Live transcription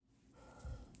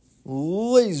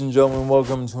Ladies and gentlemen,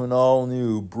 welcome to an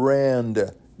all-new,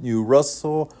 brand-new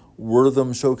Russell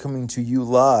Wortham show coming to you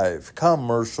live,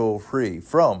 commercial-free,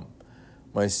 from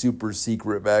my super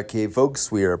secret Batcave.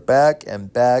 Folks, we are back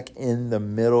and back in the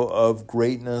middle of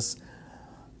greatness.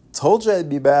 Told you I'd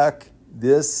be back.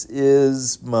 This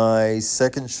is my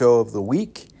second show of the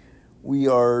week. We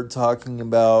are talking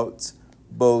about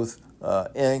both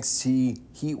NXT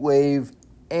Heatwave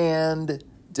and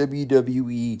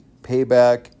WWE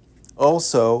Payback.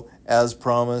 Also, as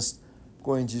promised, I'm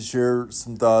going to share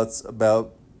some thoughts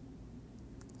about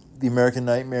the American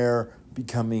Nightmare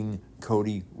becoming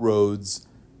Cody Rhodes,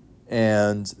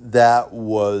 and that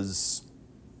was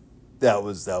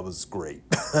great.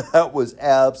 That was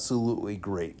absolutely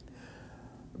great.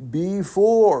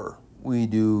 Before we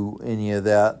do any of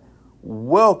that,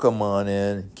 welcome on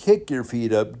in, kick your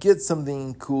feet up, get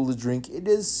something cool to drink. It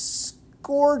is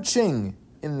scorching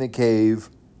in the cave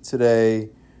today.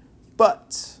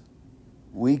 But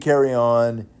we carry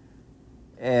on,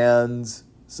 and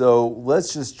so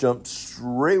let's just jump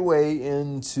straight away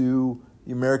into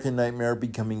the American Nightmare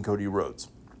becoming Cody Rhodes.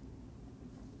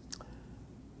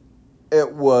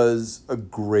 It was a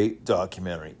great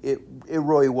documentary. It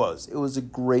really was. It was a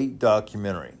great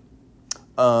documentary.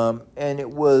 And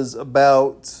it was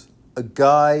about a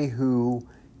guy who,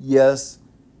 yes,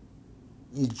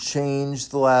 you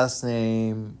changed the last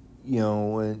name,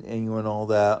 and all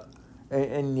that.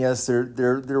 And yes, there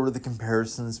were the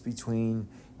comparisons between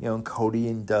Cody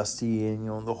and Dusty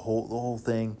and the whole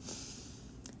thing.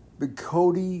 But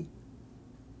Cody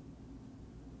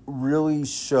really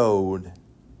showed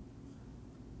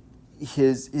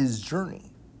his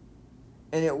journey,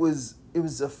 and it was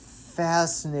a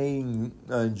fascinating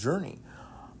journey.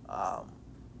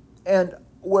 And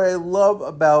what I love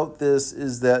about this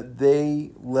is that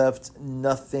they left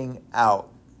nothing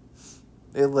out.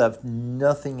 They left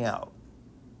nothing out.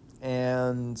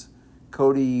 And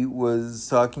Cody was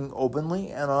talking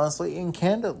openly and honestly and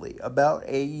candidly about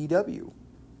AEW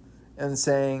and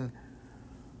saying,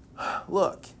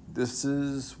 look, this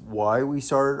is why we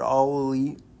started All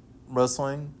Elite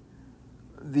Wrestling.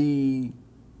 The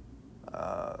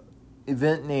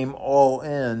event name All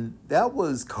In, that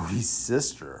was Cody's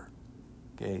sister.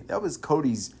 Okay, that was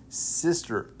Cody's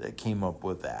sister that came up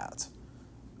with that.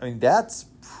 I mean, that's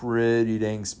pretty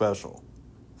dang special.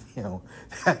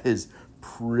 That is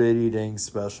pretty dang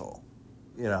special,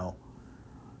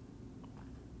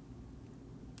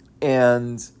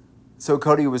 And so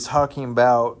Cody was talking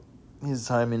about his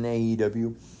time in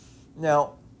AEW.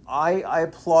 Now, I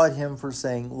applaud him for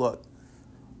saying, look,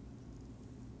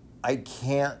 I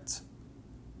can't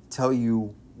tell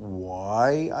you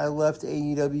why I left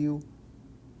AEW,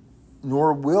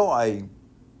 nor will I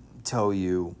tell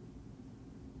you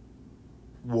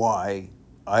why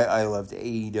I left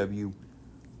AEW,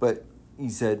 but he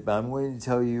said, but I'm going to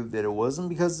tell you that it wasn't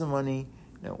because of the money,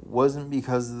 and it wasn't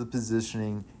because of the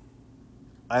positioning.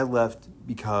 I left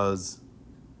because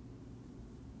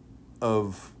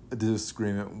of a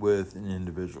disagreement with an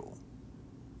individual.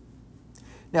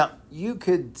 Now, you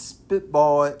could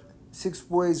spitball it 6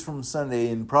 ways from Sunday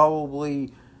and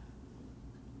probably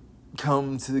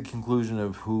come to the conclusion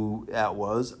of who that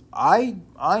was. I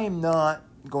am not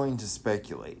going to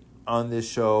speculate on this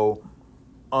show,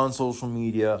 on social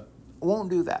media. I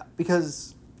won't do that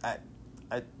because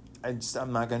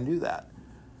I'm not going to do that.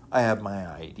 I have my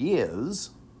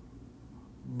ideas,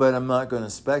 but I'm not going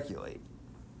to speculate.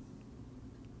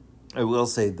 I will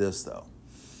say this, though.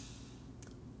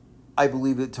 I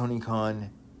believe that Tony Khan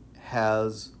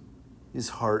has his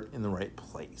heart in the right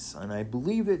place. And I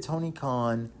believe that Tony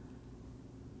Khan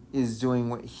is doing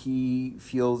what he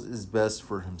feels is best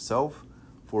for himself,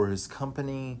 for his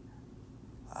company.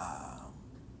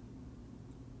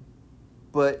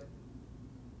 But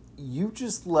you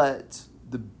just let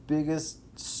the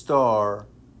biggest star,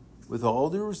 with all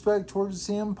due respect towards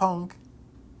CM Punk,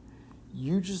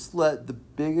 you just let the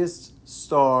biggest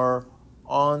star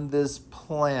on this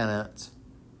planet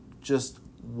just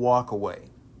walk away.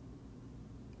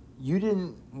 You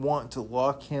didn't want to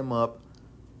lock him up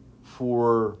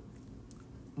for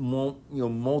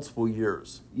multiple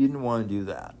years. You didn't want to do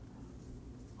that.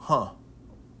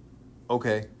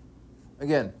 Okay.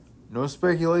 Again, no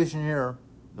speculation here.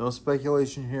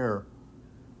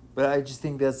 But I just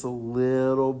think that's a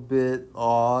little bit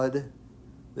odd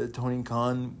that Tony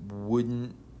Khan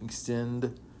wouldn't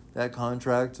extend that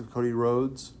contract of Cody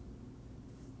Rhodes.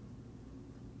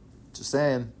 Just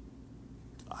saying.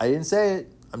 I didn't say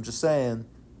it. I'm just saying.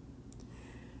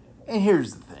 And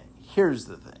here's the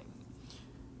thing.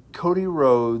 Cody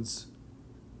Rhodes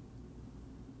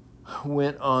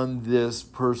went on this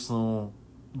personal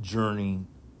journey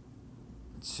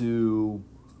to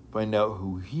find out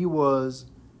who he was,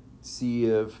 see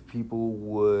if people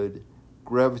would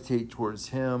gravitate towards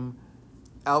him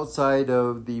outside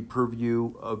of the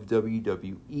purview of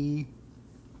WWE.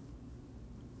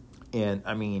 And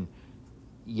I mean,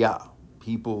 yeah,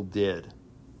 people did.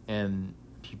 And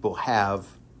people have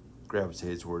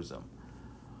gravitated towards him.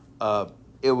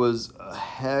 It was a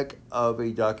heck of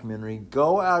a documentary.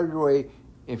 Go out of your way.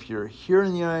 If you're here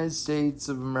in the United States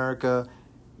of America,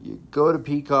 you go to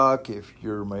Peacock. If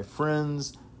you're my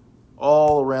friends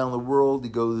all around the world,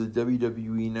 you go to the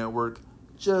WWE Network.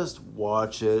 Just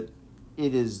watch it.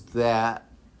 It is that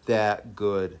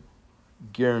good.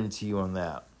 Guarantee you on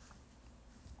that.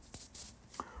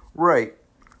 Right.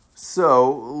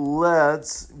 So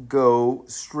let's go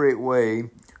straightway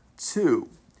to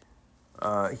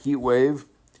Heatwave.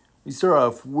 We start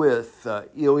off with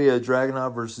Ilya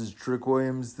Dragunov versus Trick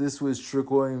Williams. This was Trick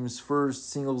Williams'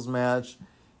 first singles match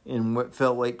in what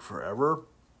felt like forever.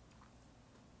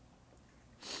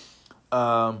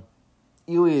 Ilya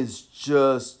is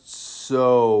just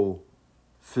so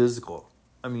physical.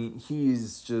 I mean,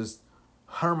 he's just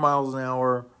 100 miles an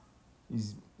hour.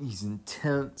 He's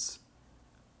intense.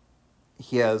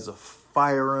 He has a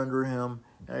fire under him.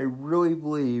 And I really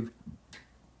believe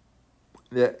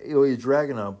that Ilya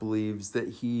Dragunov believes that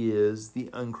he is the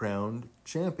uncrowned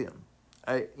champion.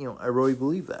 I really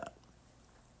believe that.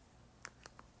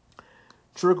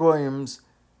 Trick Williams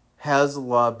has a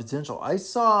lot of potential. I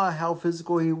saw how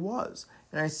physical he was,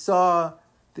 and I saw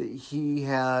that he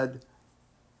had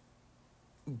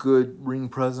good ring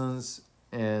presence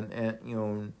and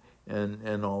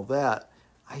all that.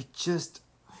 I just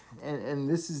and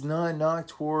this is not a knock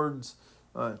towards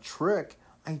Trick.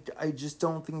 I just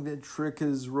don't think that Trick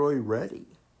is really ready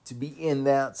to be in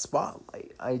that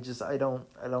spotlight. I don't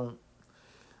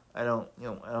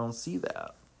see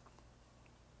that.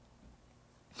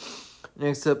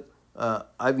 Next up,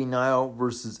 Ivy Nile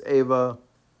versus Ava.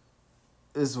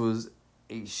 This was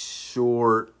a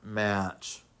short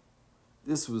match.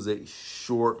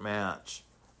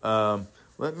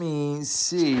 Let me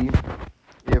see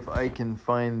if I can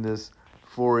find this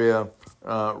for you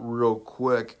real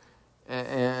quick.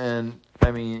 And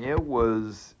I mean, it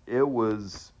was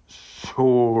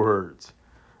short.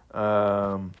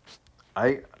 I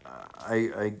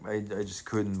just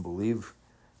couldn't believe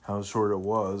how short it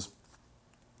was.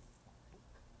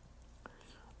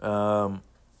 And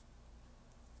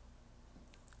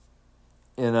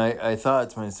I thought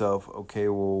to myself, okay,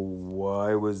 well,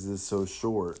 why was this so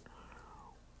short?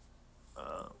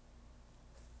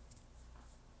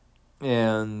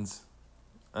 And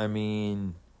I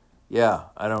mean, yeah,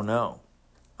 I don't know.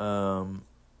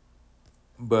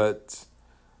 But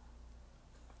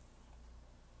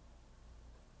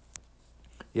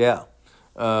yeah,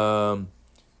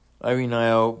 Ivy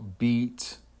Nile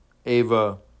beat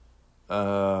Ava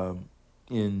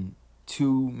in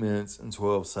 2 minutes and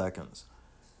 12 seconds.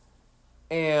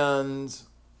 And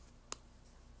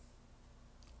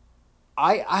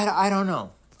I don't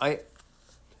know.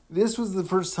 This was the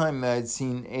first time that I'd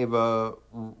seen Ava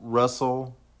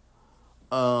wrestle,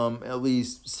 at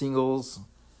least singles,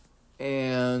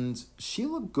 and she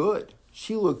looked good.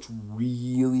 She looked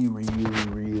really, really,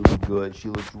 really good. She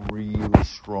looked really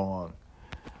strong.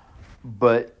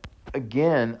 But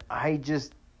again, I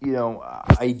just,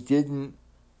 I didn't,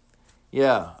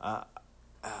 I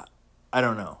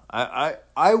don't know.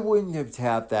 I wouldn't have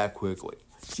tapped that quickly.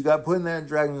 She got put in that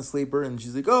Dragon Sleeper, and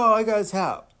she's like, oh, I got to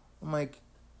tap. I'm like,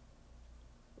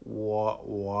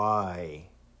 why?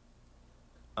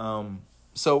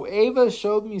 So Ava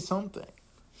showed me something.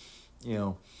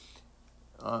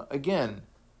 Again,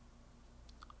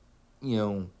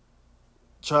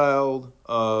 child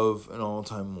of an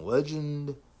all-time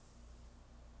legend.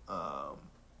 I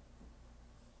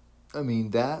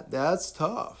mean, that's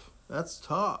tough. That's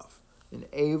tough. And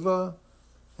Ava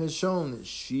has shown that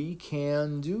she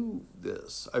can do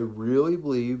this. I really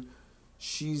believe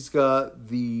she's got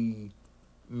the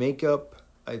makeup.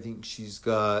 I think she's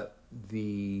got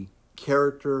the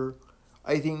character.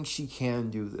 I think she can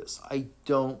do this. I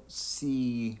don't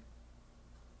see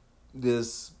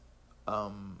this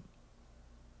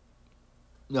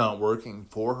not working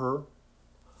for her.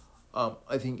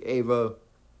 I think Ava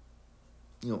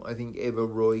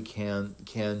really can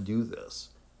do this.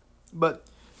 But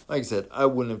like I said, I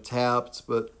wouldn't have tapped,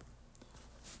 but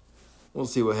we'll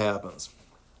see what happens.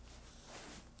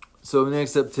 So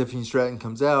next up, Tiffany Stratton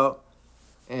comes out,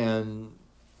 and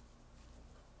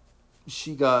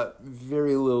she got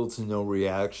very little to no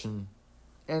reaction.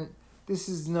 And this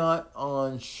is not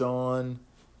on Sean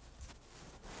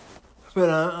But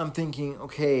I'm thinking,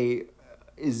 okay,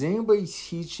 is anybody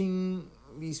teaching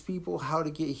these people how to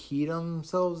get heat on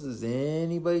themselves? Is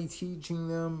anybody teaching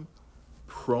them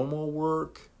promo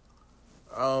work?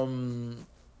 I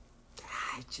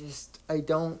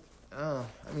don't.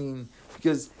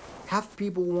 Because half the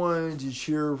people wanted to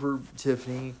cheer for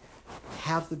Tiffany,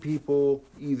 half the people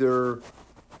either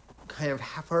kind of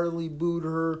half-heartedly booed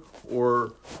her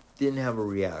or didn't have a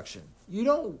reaction.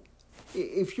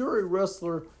 If you're a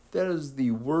wrestler, that is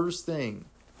the worst thing.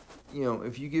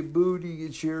 If you get booed, you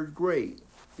get cheered, great.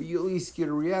 But you at least get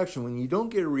a reaction. When you don't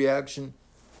get a reaction,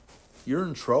 you're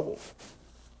in trouble.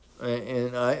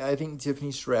 And I think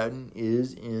Tiffany Stratton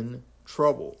is in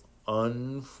trouble,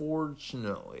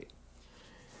 unfortunately.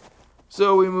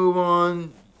 So we move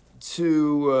on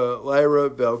to Lyra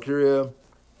Valkyria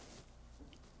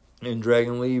and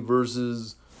Dragon Lee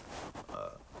versus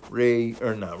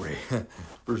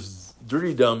versus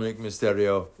Dirty Dominic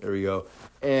Mysterio. There we go.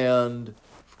 And,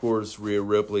 of course, Rhea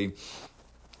Ripley.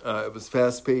 It was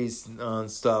fast-paced,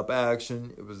 non-stop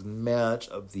action. It was match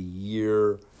of the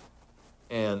year.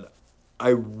 And I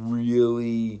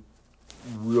really,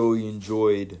 really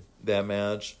enjoyed that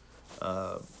match.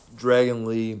 Dragon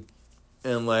Lee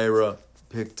and Lyra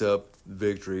picked up the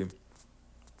victory.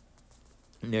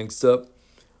 Next up,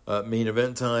 main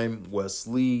event time,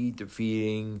 Wesley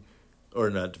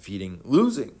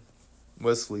losing.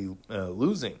 Wesley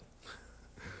losing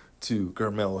to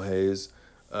Carmelo Hayes.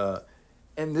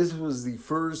 And this was the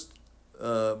first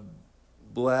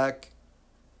black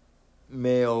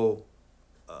male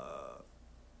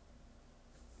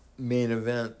main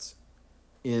event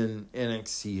in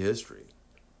NXT history.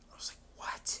 I was like,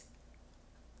 what?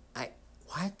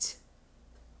 What?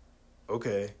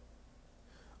 Okay.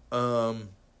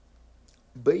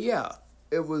 But yeah,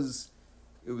 it was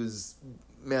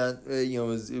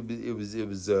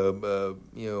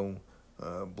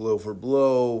blow for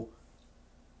blow.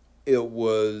 It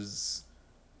was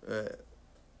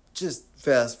just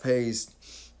fast paced.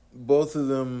 Both of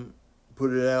them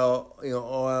put it out,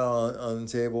 all out on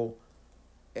the table,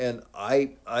 and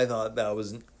I thought that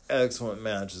was an excellent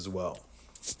match as well.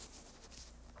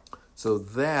 So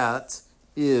that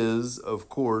is, of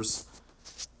course,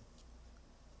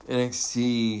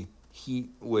 NXT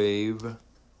Heatwave.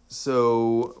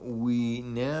 So we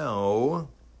now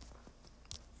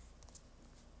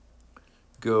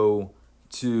go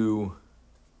to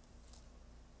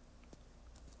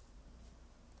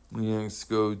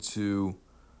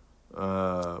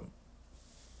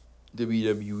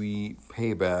WWE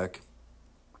Payback.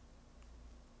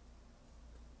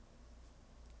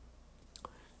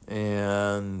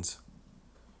 And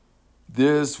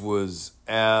this was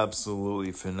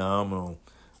absolutely phenomenal.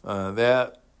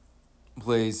 That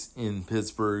place in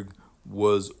Pittsburgh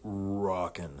was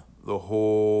rocking the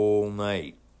whole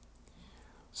night.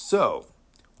 So,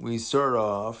 we start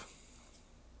off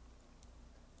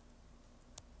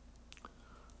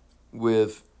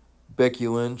with Becky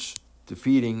Lynch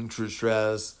defeating Trish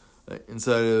Stratus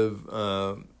inside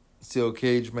of steel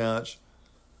cage match.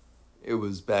 It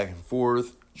was back and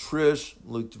forth. Trish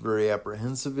looked very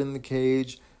apprehensive in the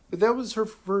cage, but that was her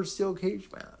first steel cage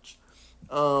match.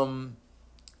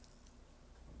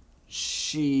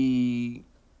 She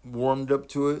warmed up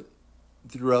to it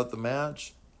throughout the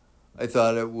match. I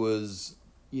thought it was,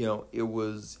 it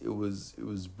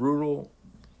was brutal.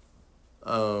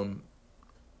 And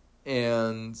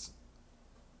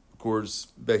of course,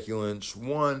 Becky Lynch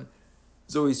won.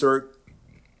 Zoe Stark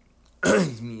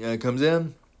comes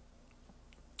in,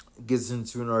 gets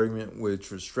into an argument with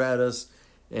Trish Stratus,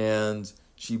 and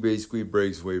she basically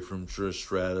breaks away from Trish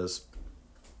Stratus.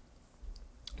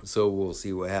 So we'll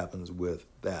see what happens with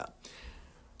that.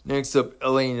 Next up,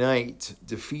 LA Knight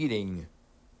defeating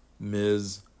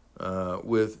Miz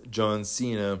with John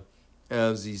Cena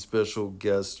as the special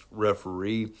guest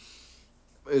referee.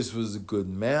 This was a good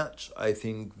match. I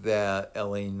think that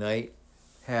LA Knight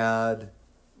had,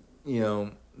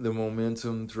 the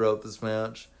momentum throughout this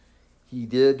match. He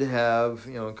did have,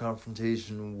 a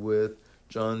confrontation with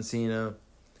John Cena,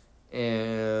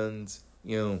 and,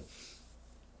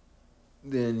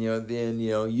 then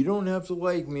you don't have to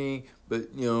like me, but,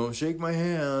 shake my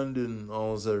hand and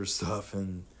all this other stuff.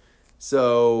 And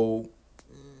so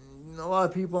a lot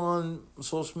of people on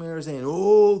social media are saying,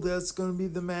 oh, that's going to be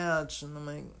the match. And I'm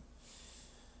like,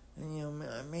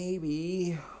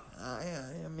 maybe.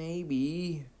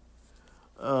 Maybe.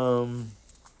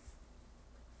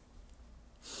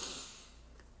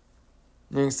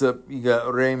 Next up, you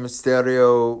got Rey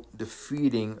Mysterio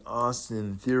defeating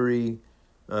Austin Theory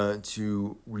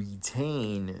to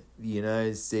retain the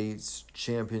United States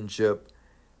Championship.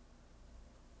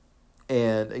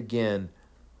 And again,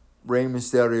 Rey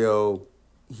Mysterio,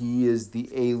 he is the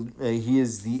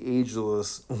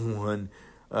ageless one.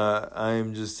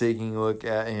 I'm just taking a look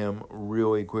at him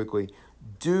really quickly.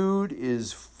 Dude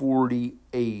is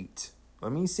 48.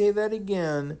 Let me say that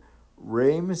again.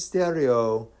 Rey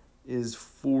Mysterio is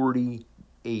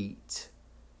 48.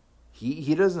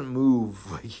 He doesn't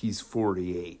move like he's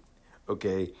 48.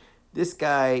 Okay? This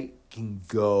guy can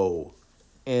go.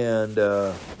 And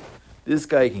this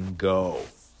guy can go.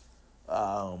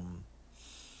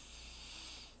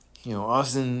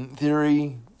 Austin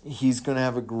Theory, he's going to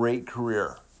have a great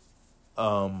career.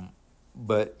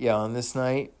 But yeah, on this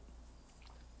night,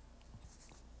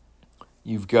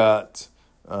 you've got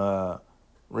Rey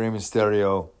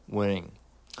Mysterio winning.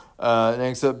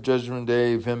 Next up, Judgment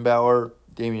Day, Finn Balor,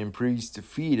 Damian Priest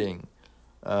defeating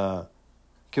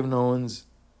Kevin Owens,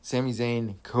 Sami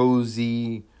Zayn,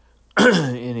 Cody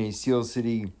in a Steel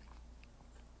City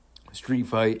street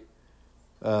fight.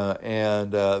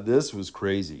 And this was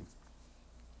crazy.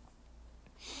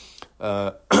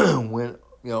 When,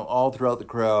 all throughout the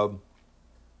crowd,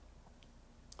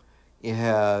 you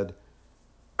had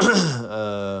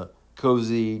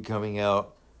Cody coming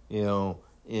out, in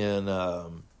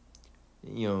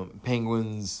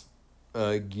Penguin's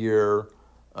gear,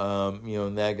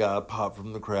 and that got a pop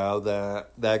from the crowd.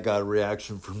 That got a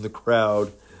reaction from the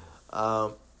crowd.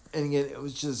 And again, it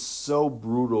was just so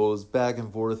brutal. It was back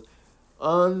and forth.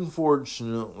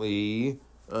 Unfortunately,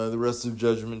 the rest of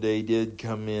Judgment Day did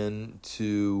come in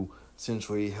to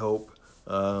essentially help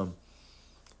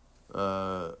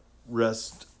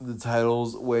wrest the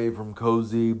titles away from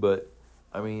Cody, but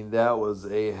I mean, that was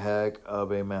a heck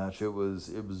of a match. It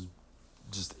was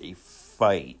just a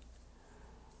fight.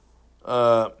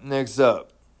 Next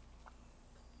up,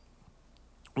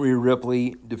 Rhea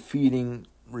Ripley defeating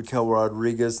Raquel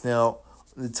Rodriguez. Now,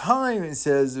 the time it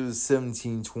says it was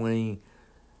 17:20.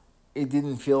 It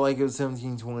didn't feel like it was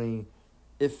 17:20.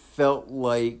 It felt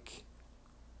like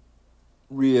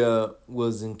Rhea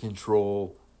was in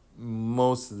control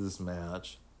most of this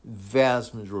match,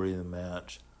 vast majority of the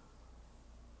match.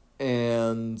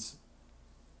 And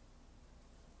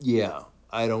yeah,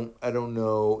 I don't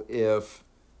know if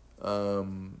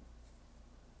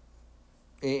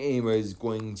anybody's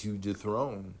going to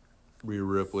dethrone Rhea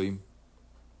Ripley.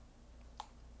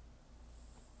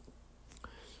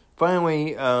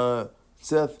 Finally,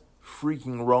 Seth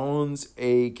freaking Rollins,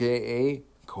 a.k.a.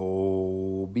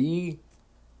 Cody,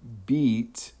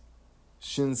 beat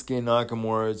Shinsuke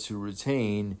Nakamura to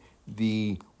retain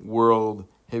the World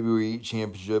Heavyweight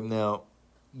Championship. Now,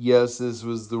 yes, this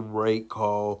was the right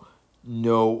call.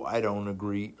 No, I don't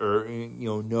agree. I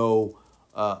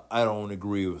don't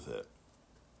agree with it.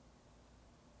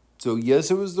 So, yes,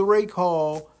 it was the right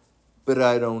call, but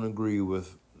I don't agree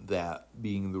with that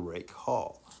being the right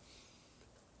call.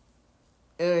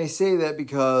 And I say that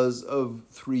because of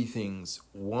three things.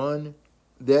 One,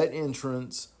 that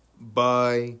entrance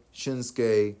by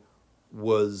Shinsuke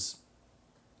was,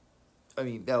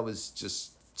 that was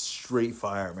just straight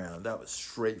fire, man. That was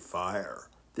straight fire.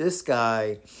 This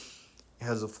guy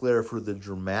has a flair for the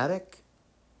dramatic.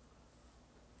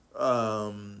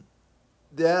 That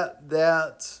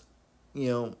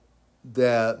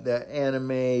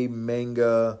anime,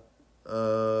 manga,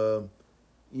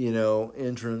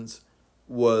 entrance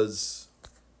was,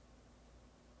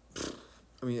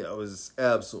 that was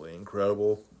absolutely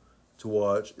incredible to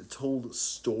watch. It told a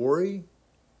story.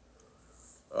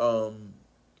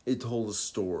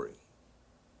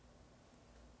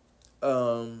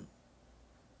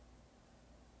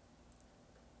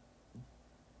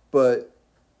 But,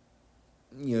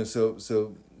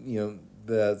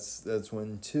 that's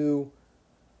one. Two,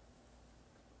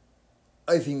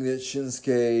 I think that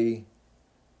Shinsuke,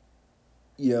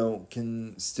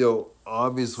 can still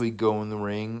obviously go in the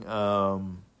ring.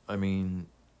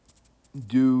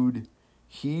 Dude,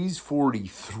 he's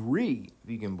 43, if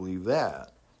you can believe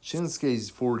that. Shinsuke's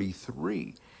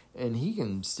 43, and he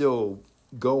can still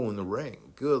go in the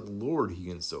ring. Good Lord, he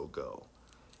can still go.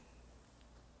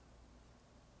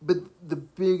 But the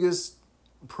biggest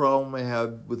problem I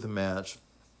had with the match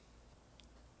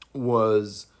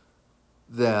was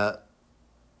that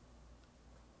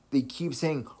they keep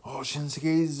saying, "Oh, Shinsuke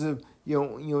is a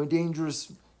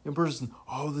dangerous person.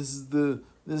 Oh, this is the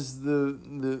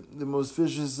most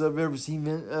vicious I've ever seen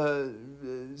a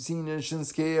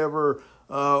Shinsuke ever.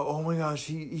 Oh my gosh,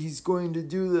 he's going to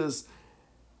do this."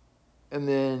 And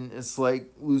then it's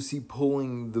like Lucy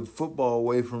pulling the football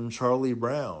away from Charlie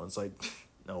Brown. It's like,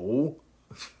 no.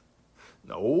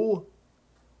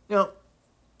 Now,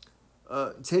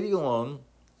 Teddy Long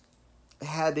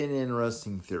had an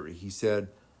interesting theory. He said,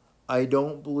 I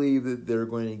don't believe that they're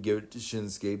going to give it to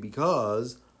Shinsuke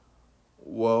because,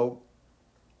 well,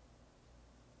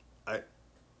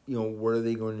 what are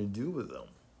they going to do with them?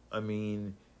 I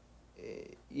mean,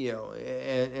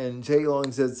 and Tay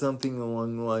Long said something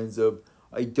along the lines of,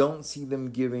 I don't see them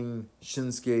giving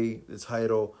Shinsuke the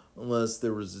title unless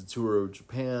there was a tour of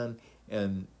Japan,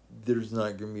 and there's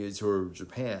not going to be a tour of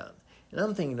Japan. And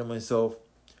I'm thinking to myself,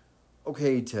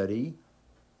 okay, Teddy,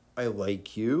 I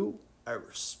like you, I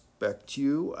respect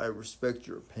you, I respect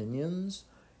your opinions,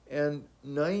 and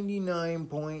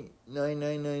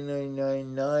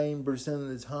 99.99999% of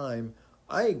the time,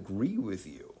 I agree with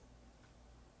you.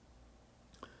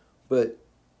 But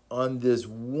on this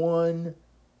one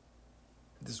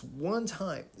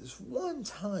time,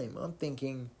 I'm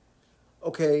thinking,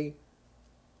 okay,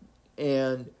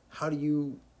 and how do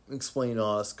you explain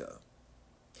Asuka?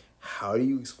 How do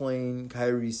you explain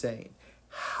Kairi Sane?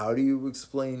 How do you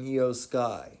explain Io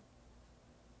Sky?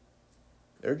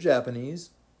 They're Japanese.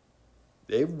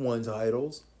 They've won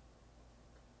titles.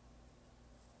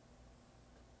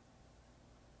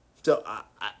 So I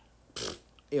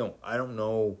don't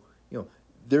know.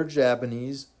 They're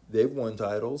Japanese. They've won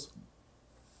titles.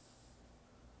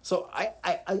 So I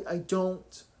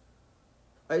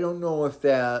don't know if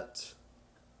that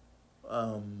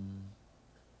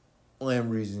line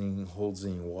reasoning holds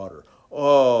any water.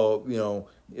 Oh,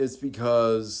 it's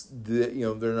because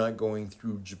they're not going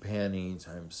through Japan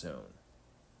anytime soon.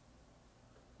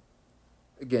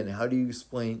 Again, how do you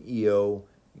explain Io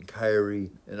and Kairi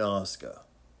and Asuka?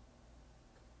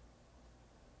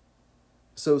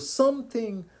 So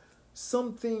something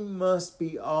must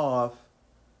be off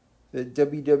that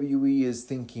WWE is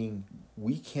thinking,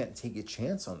 we can't take a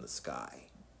chance on this guy.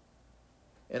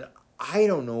 And I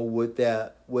don't know what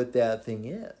that thing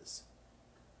is.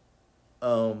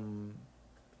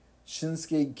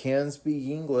 Shinsuke can speak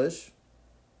English.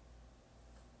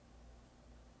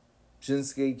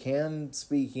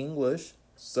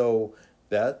 So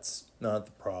that's not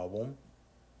the problem.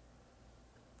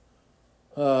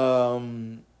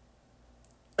 I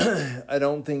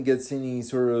don't think it's any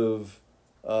sort of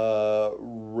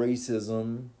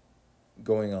racism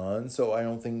going on, so I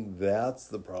don't think that's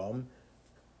the problem.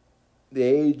 The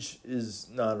age is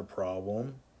not a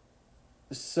problem.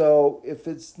 So if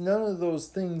it's none of those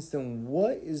things, then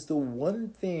what is the one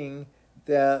thing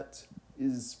that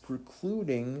is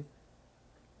precluding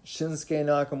Shinsuke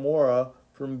Nakamura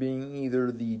from being either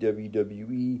the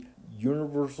WWE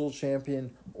Universal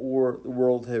Champion or the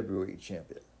World Heavyweight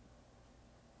Champion?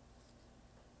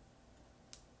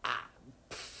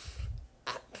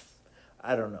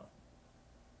 I don't know.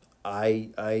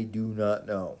 I do not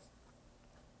know.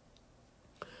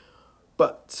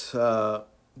 But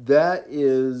that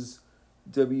is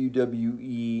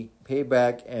WWE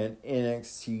Payback and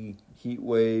NXT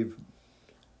Heatwave.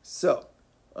 So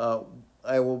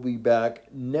I will be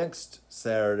back next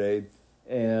Saturday,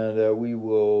 and we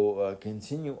will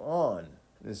continue on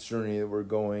this journey that we're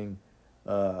going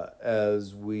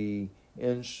as we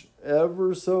inch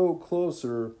ever so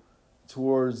closer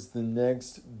towards the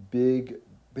next big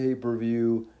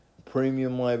pay-per-view,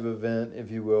 premium live event,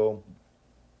 if you will.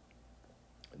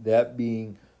 That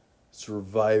being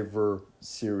Survivor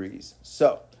Series.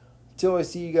 So, until I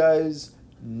see you guys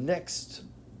next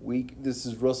week, this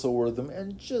is Russell Wortham,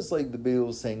 and just like the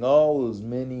Beatles sang all those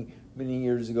many, many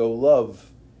years ago,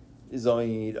 love is all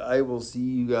you need. I will see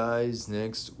you guys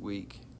next week.